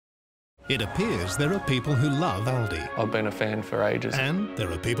It appears there are people who love Aldi. I've been a fan for ages. And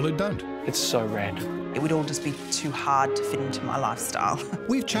there are people who don't. It's so random. It would all just be too hard to fit into my lifestyle.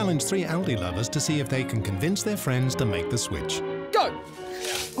 We've challenged 3 Aldi lovers to see if they can convince their friends to make the switch. Go!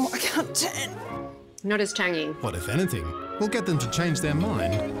 Oh, I can't turn. Not as tangy. What, if anything, will get them to change their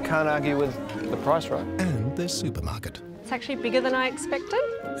mind Can't argue with the price, right? and their supermarket. It's actually bigger than I expected.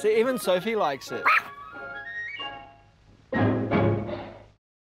 See, even Sophie likes it.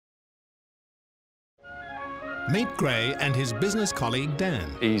 Meet Gray and his business colleague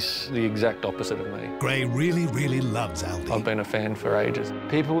Dan. He's the exact opposite of me. Gray really loves I've Aldi. been a fan for ages.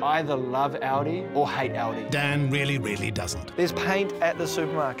 People either love Aldi or hate Aldi. Dan really doesn't. There's paint at the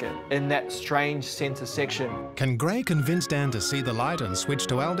supermarket in that strange centre section. Can Gray convince Dan to see the light and switch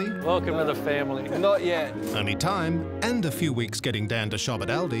to Aldi? Welcome to the family. Not yet. Only time and a few weeks getting Dan to shop at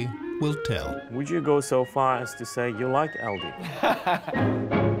Aldi will tell. Would you go so far as to say you like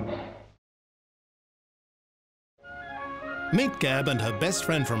Aldi? Meet Gab and her best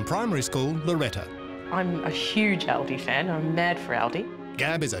friend from primary school, Loretta. I'm a huge Aldi fan. I'm mad for Aldi.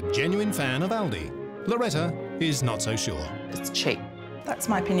 Gab is a genuine fan of Aldi. Loretta is not so sure. It's cheap. That's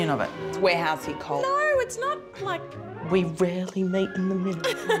my opinion of it. It's warehousey cold. No, it's not like... We rarely meet in the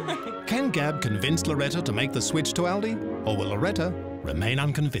middle. Can Gab convince Loretta to make the switch to Aldi? Or will Loretta remain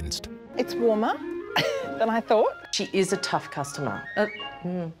unconvinced? It's warmer than I thought. She is a tough customer.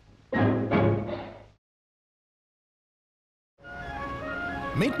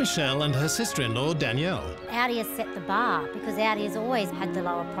 Meet Michelle and her sister-in-law, Danielle. Aldi has set the bar because Aldi has always had the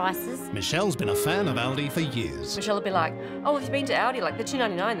lower prices. Michelle's been a fan of Aldi for years. Michelle would be like, oh, have you been to Aldi? Like the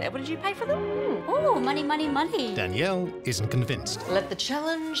 $2.99 there. What did you pay for them? Oh, money, money, money. Danielle isn't convinced. Let the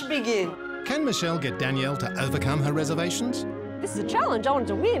challenge begin. Can Michelle get Danielle to overcome her reservations? This is a challenge. I wanted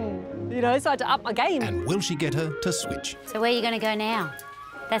to win, you know, so I had to up my game. And will she get her to switch? So where are you going to go now?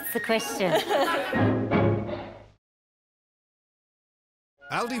 That's the question.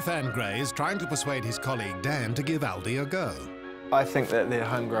 Aldi fan Gray is trying to persuade his colleague Dan to give Aldi a go. I think that they're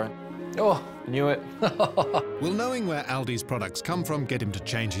homegrown. Oh, knew it. Will knowing where Aldi's products come from get him to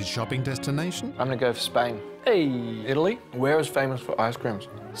change his shopping destination? I'm gonna go for Spain. Hey, Italy. Where is famous for ice creams?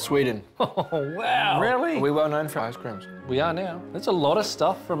 Sweden. Oh, wow. Really? Are we well known for ice creams? We are now. That's a lot of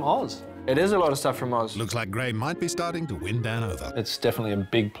stuff from Oz. It is a lot of stuff from Oz. Looks like Gray might be starting to win Dan over. It's definitely a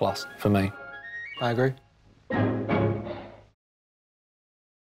big plus for me. I agree.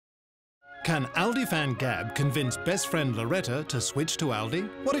 Can Aldi fan Gab convince best friend Loretta to switch to Aldi?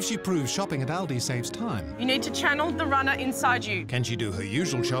 What if she proves shopping at Aldi saves time? You need to channel the runner inside you. Can she do her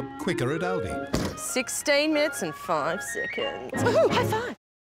usual shop quicker at Aldi? 16 minutes and 5 seconds. Woohoo, high five.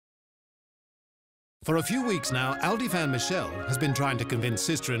 For a few weeks now, Aldi fan Michelle has been trying to convince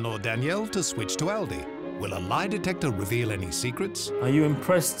sister-in-law Danielle to switch to Aldi. Will a lie detector reveal any secrets? Are you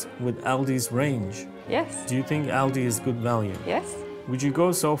impressed with Aldi's range? Yes. Do you think Aldi is good value? Yes. Would you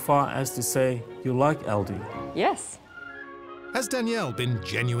go so far as to say you like Aldi? Yes. Has Danielle been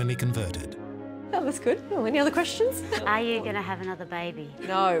genuinely converted? Oh, that's good. Oh, any other questions? Are you going to have another baby?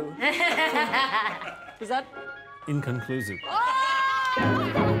 No. Was that... Inconclusive.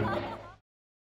 Oh!